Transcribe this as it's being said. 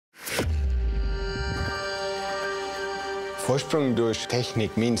Vorsprung, durch,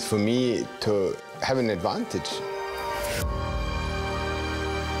 Technik means for me to have an advantage.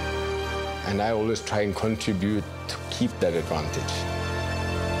 And I always try and contribute to keep that advantage.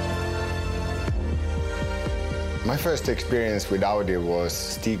 My first experience with Audi was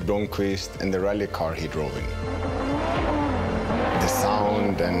Stig Blomqvist and the rally car he drove in. The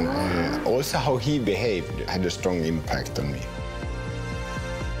sound and also how he behaved had a strong impact on me.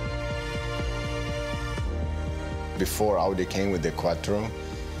 Before Audi came with the quattro,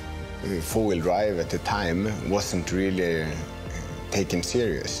 four-wheel drive at the time wasn't really taken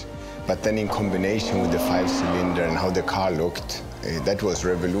serious. But then in combination with the five-cylinder and how the car looked, that was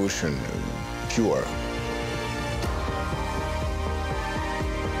revolution, pure.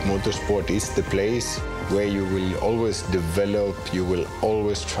 Motorsport is the place where you will always develop, you will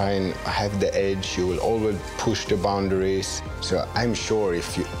always try and have the edge, you will always push the boundaries. So I'm sure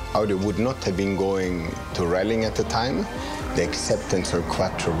if Audi would not have been going to rallying at the time, the acceptance of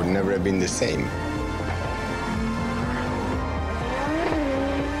quattro would never have been the same.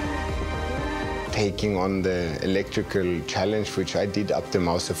 Taking on the electrical challenge, which I did up the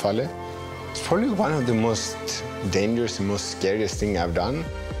Mausefalle, it's probably one of the most dangerous and most scariest thing I've done.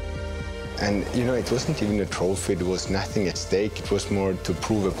 And, you know, it wasn't even a trophy, there was nothing at stake. It was more to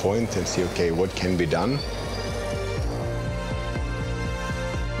prove a point and see, okay, what can be done?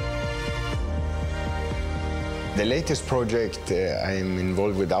 The latest project I'm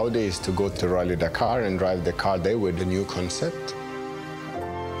involved with Audi is to go to Rally Dakar and drive the car there with a new concept.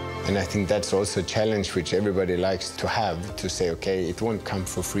 And I think that's also a challenge which everybody likes to have, to say, okay, it won't come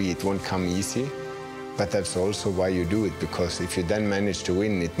for free, it won't come easy. But that's also why you do it, because if you then manage to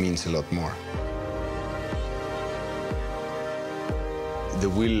win, it means a lot more. The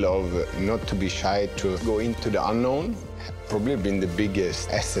will of not to be shy, to go into the unknown, probably been the biggest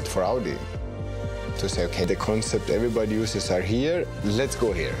asset for Audi. To say, okay, the concept everybody uses are here, let's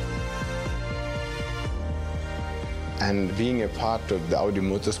go here. And being a part of the Audi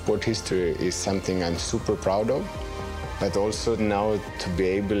motorsport history is something I'm super proud of. But also now to be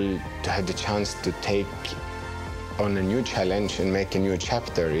able to have the chance to take on a new challenge and make a new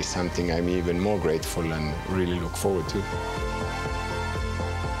chapter is something I'm even more grateful and really look forward to.